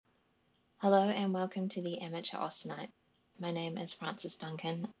Hello and welcome to the Amateur Austenite. My name is Frances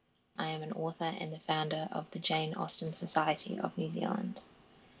Duncan. I am an author and the founder of the Jane Austen Society of New Zealand.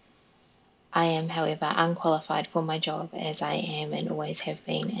 I am, however, unqualified for my job as I am and always have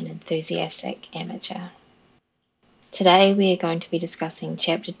been an enthusiastic amateur. Today we are going to be discussing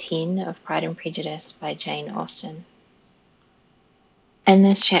Chapter 10 of Pride and Prejudice by Jane Austen. In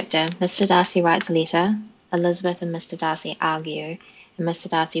this chapter, Mr. Darcy writes a letter, Elizabeth and Mr. Darcy argue, and Mr.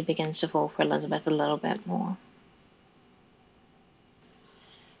 Darcy begins to fall for Elizabeth a little bit more.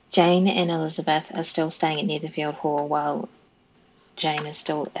 Jane and Elizabeth are still staying at Netherfield Hall while Jane is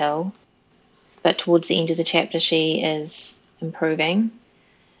still ill, but towards the end of the chapter she is improving.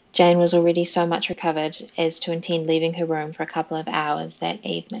 Jane was already so much recovered as to intend leaving her room for a couple of hours that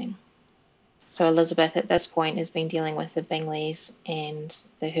evening. So Elizabeth at this point has been dealing with the Bingleys and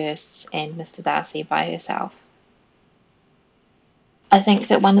the Hursts and Mr. Darcy by herself. I think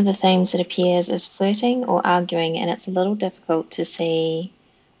that one of the themes that appears is flirting or arguing, and it's a little difficult to see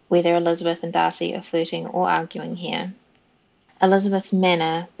whether Elizabeth and Darcy are flirting or arguing here. Elizabeth's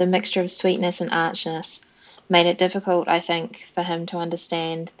manner, the mixture of sweetness and archness, made it difficult, I think, for him to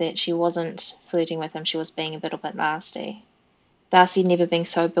understand that she wasn't flirting with him, she was being a little bit nasty. Darcy had never been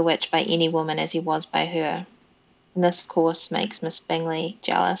so bewitched by any woman as he was by her. And this, of course, makes Miss Bingley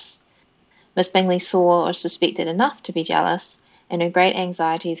jealous. Miss Bingley saw or suspected enough to be jealous, and her great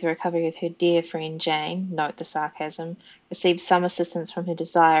anxiety at the recovery of her dear friend Jane, note the sarcasm, received some assistance from her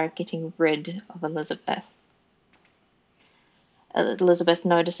desire of getting rid of Elizabeth. Elizabeth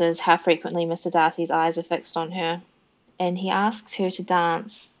notices how frequently Mr. Darcy's eyes are fixed on her, and he asks her to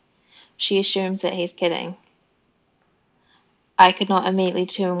dance. She assumes that he's kidding. I could not immediately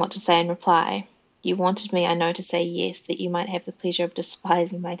determine what to say in reply. You wanted me, I know, to say yes, that you might have the pleasure of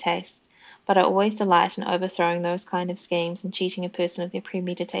despising my taste. But I always delight in overthrowing those kind of schemes and cheating a person of their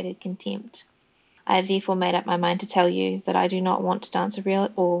premeditated contempt. I have therefore made up my mind to tell you that I do not want to dance a reel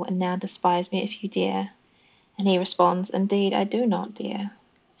at all, and now despise me if you dare. And he responds, indeed, I do not dare.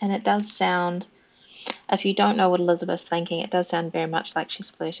 And it does sound, if you don't know what Elizabeth's thinking, it does sound very much like she's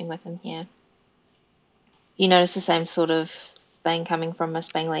flirting with him here. You notice the same sort of thing coming from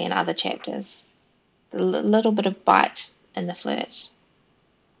Miss Bingley in other chapters. A little bit of bite in the flirt.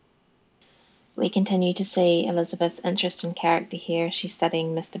 We continue to see Elizabeth's interest in character here. She's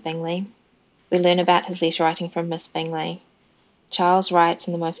studying Mr. Bingley. We learn about his letter writing from Miss Bingley. Charles writes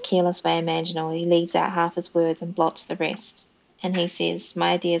in the most careless way imaginable. He leaves out half his words and blots the rest. And he says,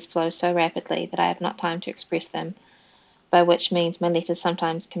 my ideas flow so rapidly that I have not time to express them, by which means my letters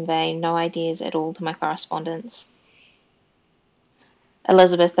sometimes convey no ideas at all to my correspondents.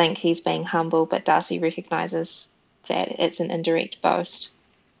 Elizabeth thinks he's being humble, but Darcy recognises that it's an indirect boast.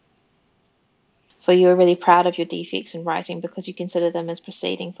 For you are really proud of your defects in writing because you consider them as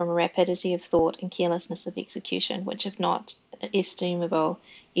proceeding from a rapidity of thought and carelessness of execution, which, if not estimable,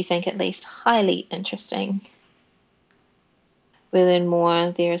 you think at least highly interesting. We learn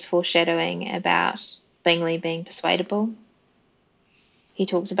more. There is foreshadowing about Bingley being persuadable. He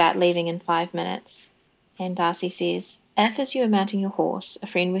talks about leaving in 5 minutes. And Darcy says, if, as you are mounting your horse, a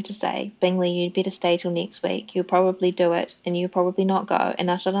friend were to say, Bingley, you'd better stay till next week, you'll probably do it, and you'll probably not go, and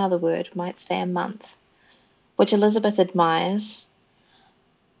not another word, might stay a month. Which Elizabeth admires.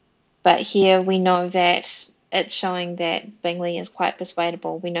 But here we know that it's showing that Bingley is quite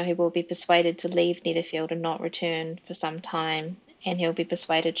persuadable. We know he will be persuaded to leave Netherfield and not return for some time, and he'll be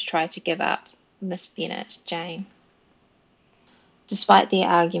persuaded to try to give up Miss Bennet, Jane. Despite their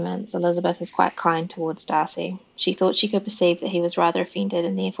arguments, Elizabeth is quite kind towards Darcy. She thought she could perceive that he was rather offended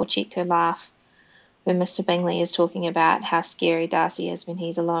and therefore checked her laugh when Mr. Bingley is talking about how scary Darcy is when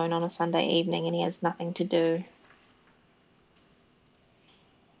he's alone on a Sunday evening and he has nothing to do.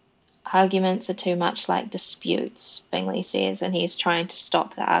 Arguments are too much like disputes, Bingley says, and he is trying to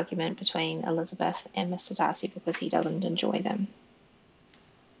stop the argument between Elizabeth and Mr. Darcy because he doesn't enjoy them.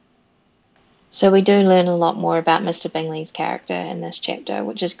 So we do learn a lot more about Mr. Bingley's character in this chapter,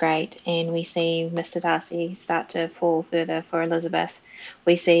 which is great, and we see Mr. Darcy start to fall further for Elizabeth.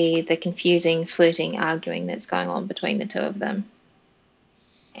 We see the confusing, flirting, arguing that's going on between the two of them.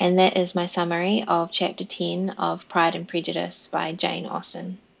 And that is my summary of Chapter 10 of Pride and Prejudice by Jane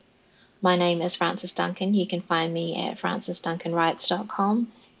Austen. My name is Frances Duncan. You can find me at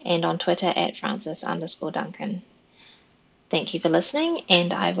francesduncanwrites.com and on Twitter at Frances_Duncan. Thank you for listening,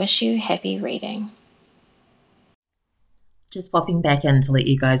 and I wish you happy reading. Just popping back in to let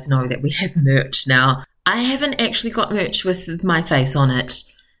you guys know that we have merch now. I haven't actually got merch with my face on it.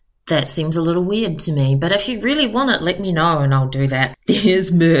 That seems a little weird to me, but if you really want it, let me know and I'll do that. There's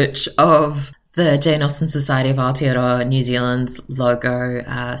merch of the Jane Austen Society of Aotearoa New Zealand's logo,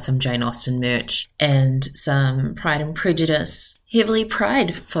 some Jane Austen merch, and some Pride and Prejudice, heavily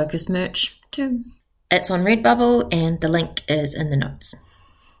Pride-focused merch too. It's on Redbubble, and the link is in the notes.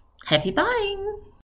 Happy buying!